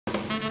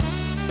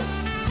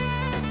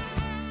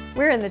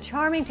We're in the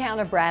charming town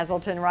of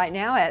Brazelton right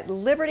now at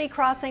Liberty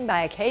Crossing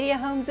by Acadia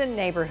Homes and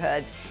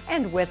Neighborhoods.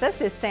 And with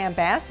us is Sam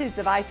Bass, who's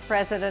the Vice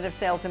President of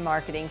Sales and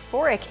Marketing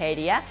for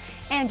Acadia.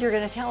 And you're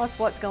going to tell us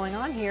what's going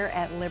on here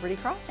at Liberty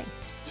Crossing.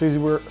 Susie,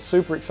 we're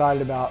super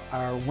excited about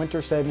our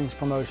winter savings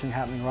promotion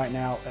happening right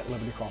now at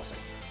Liberty Crossing.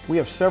 We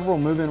have several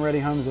move-in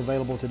ready homes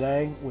available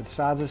today with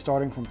sizes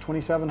starting from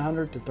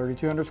 2,700 to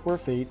 3,200 square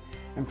feet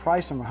and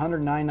priced from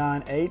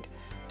 $199,800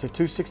 to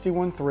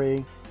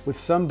 $261,300, with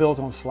some built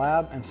on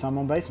slab and some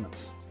on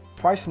basements.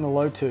 Priced in the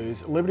low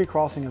twos, Liberty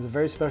Crossing is a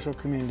very special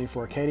community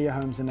for Acadia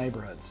Homes and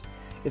Neighborhoods.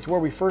 It's where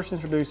we first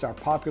introduced our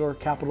popular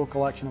Capital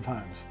collection of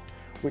homes,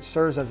 which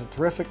serves as a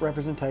terrific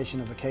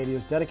representation of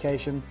Acadia's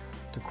dedication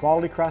to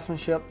quality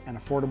craftsmanship and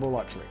affordable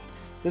luxury.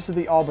 This is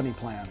the Albany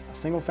plan, a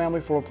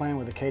single-family floor plan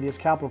with Acadia's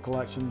Capital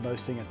collection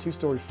boasting a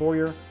two-story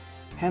foyer,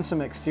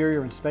 handsome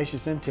exterior and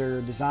spacious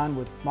interior designed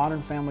with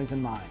modern families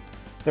in mind.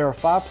 There are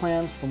 5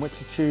 plans from which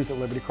to choose at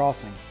Liberty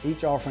Crossing,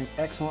 each offering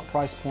excellent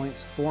price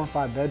points, 4 and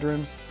 5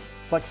 bedrooms,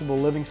 flexible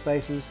living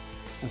spaces,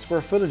 and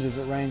square footages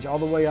that range all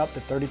the way up to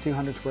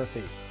 3,200 square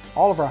feet.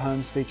 All of our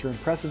homes feature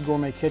impressive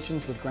gourmet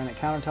kitchens with granite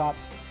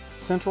countertops,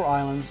 central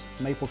islands,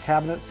 maple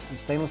cabinets, and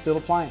stainless steel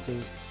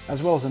appliances,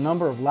 as well as a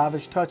number of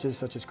lavish touches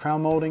such as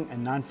crown molding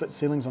and 9-foot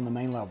ceilings on the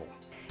main level.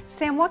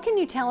 Sam, what can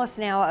you tell us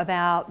now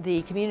about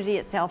the community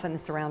itself and the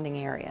surrounding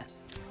area?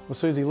 Well,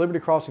 Susie, Liberty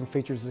Crossing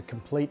features a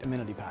complete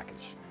amenity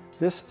package.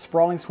 This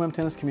sprawling swim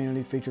tennis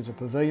community features a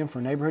pavilion for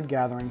neighborhood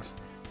gatherings,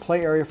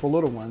 play area for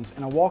little ones,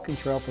 and a walking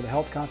trail for the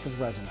health-conscious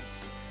residents.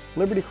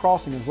 Liberty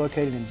Crossing is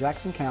located in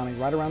Jackson County,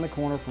 right around the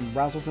corner from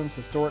Brazelton's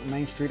historic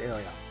Main Street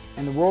area.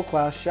 And the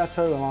world-class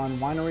Chateau Elan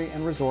Winery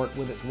and Resort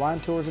with its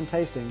wine tours and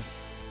tastings,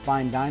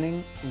 fine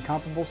dining,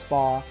 incomparable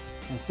spa,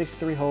 and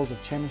 63 holes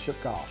of championship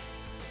golf.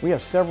 We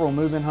have several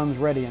move-in homes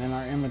ready and in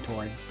our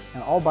inventory,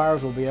 and all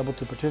buyers will be able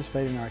to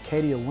participate in our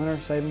Acadia Winter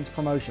Savings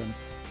Promotion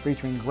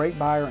featuring great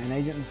buyer and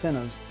agent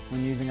incentives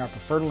when using our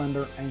preferred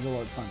lender, Angel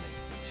Oak Funding.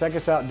 Check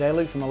us out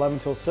daily from 11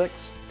 till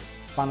 6.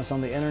 Find us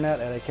on the internet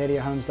at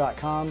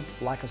acadiahomes.com,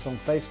 like us on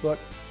Facebook,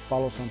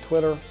 follow us on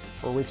Twitter,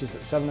 or reach us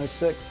at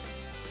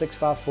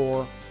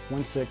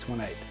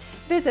 706-654-1618.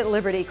 Visit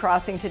Liberty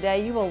Crossing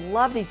today. You will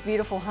love these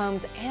beautiful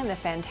homes and the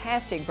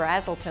fantastic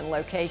Brazelton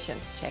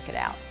location. Check it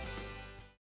out.